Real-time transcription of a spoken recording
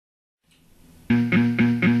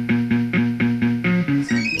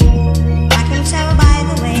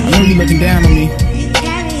looking down on me,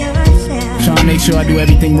 trying to make sure I do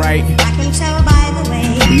everything right.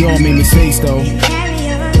 We all make mistakes though,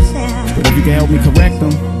 but if you can help me correct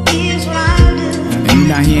them, and you're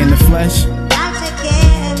not here in the flesh,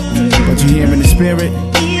 but you're here in the spirit,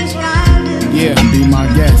 yeah, be my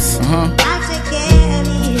guest.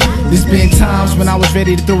 There's been times when I was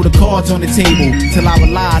ready to throw the cards on the table, till I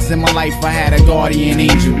realized in my life I had a guardian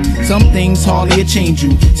angel. Some things hardly change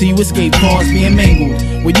you, till you escape cars being mangled,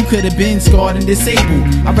 where you could have been scarred and disabled.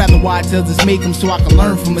 I'd rather watch others make them so I can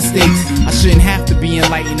learn from mistakes. I shouldn't have to be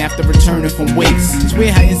enlightened after returning from wakes. It's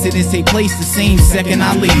weird how incidents take place the same second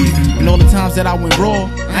I leave, and all the times that I went raw,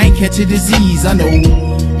 I ain't catch a disease. I know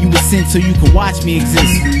you were sent so you could watch me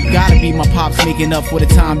exist. Gotta be my pops making up for the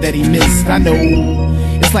time that he missed. I know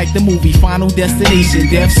it's like the movie Final Destination.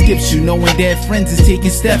 Death skips you, knowing dead friends is taking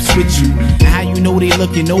steps with you. And how you know they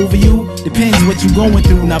looking over you depends what you going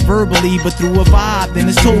through, not verbally but through a vibe. Then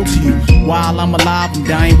it's told to you, while I'm alive, I'm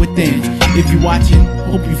dying within. If you watching,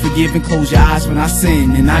 hope you forgive and close your eyes when I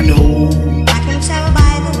sin. And I know I can tell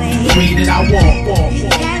by the way that I walk, you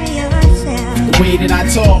carry yourself, the way that I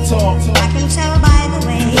talk. I can tell by the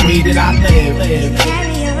way that I live. you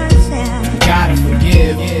carry yourself. Gotta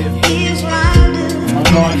forgive. Here's what I'll do, My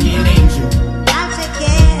guardian angel, I'll take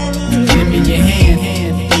care of you. give me your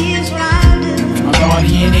hand. Here's what I'll do, My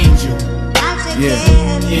guardian angel, I'll take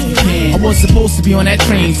care of if you. you can. I was supposed to be on that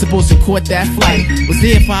train, supposed to caught that flight. Was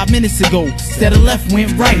there 5 minutes ago, instead of left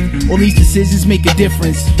went right. All these decisions make a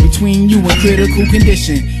difference between you and critical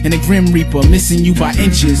condition, and a grim reaper missing you by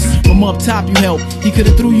inches. From up top you helped, he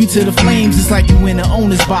could've threw you to the flames. It's like you in the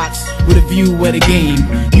owner's box with a view of the game.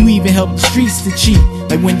 You even helped the streets to cheat,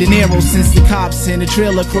 like when De Niro sends the cops in a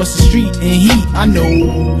trailer across the street in heat. I know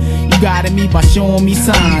you guided me by showing me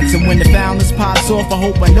signs, and when the foulness pops off, I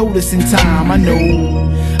hope I notice in time. I know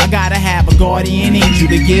I gotta have a guardian angel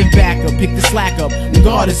to give back up, pick the slack up when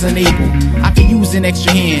God is unable. I can use an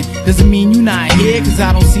extra hand, doesn't mean you not here, cause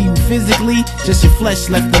I don't see you physically, just your flesh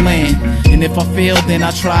left the land. And if I fail, then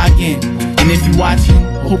I'll try again. And if you watching,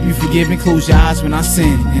 hope you forgive and close your eyes when I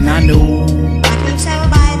sin. And I know I can tell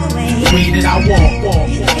by the way that I walk,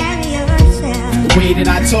 you carry yourself, the way that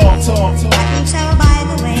I talk. I can tell by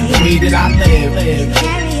the way that I live. you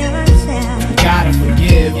carry yourself. Gotta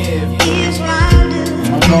forgive. Here's what I'll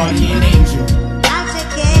do, My guardian angel, I'll take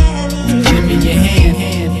care of you. give me your hand.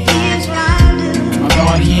 Here's what I'll do, My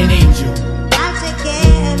guardian angel, I'll take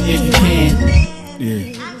care of you. if you can.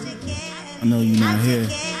 Yeah, I'll take care of you. I know you're not here,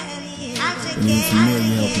 I'll take but even from there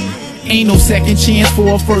you helping me. Ain't no second chance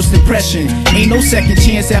for a first impression. Ain't no second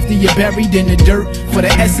chance after you're buried in the dirt for the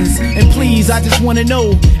essence. And please, I just wanna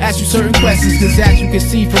know, ask you certain questions, cause as you can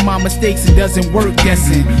see from my mistakes, it doesn't work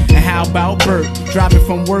guessing. And how about Bert, driving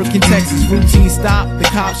from work in Texas, routine stop, the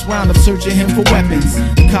cops wound up searching him for weapons.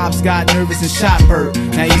 The cops got nervous and shot Bert.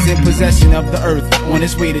 Now he's in possession of the earth, on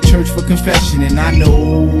his way to church for confession. And I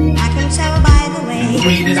know I can tell by the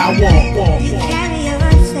way that I walk, you carry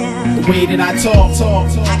yourself, the way that I talk.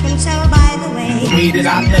 I can tell by the way that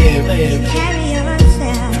I live. you carry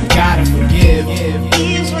yourself. Gotta forgive.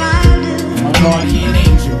 Here's what I'll do, My guardian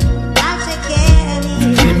angel, I'll take care of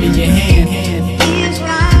you. give me your hand.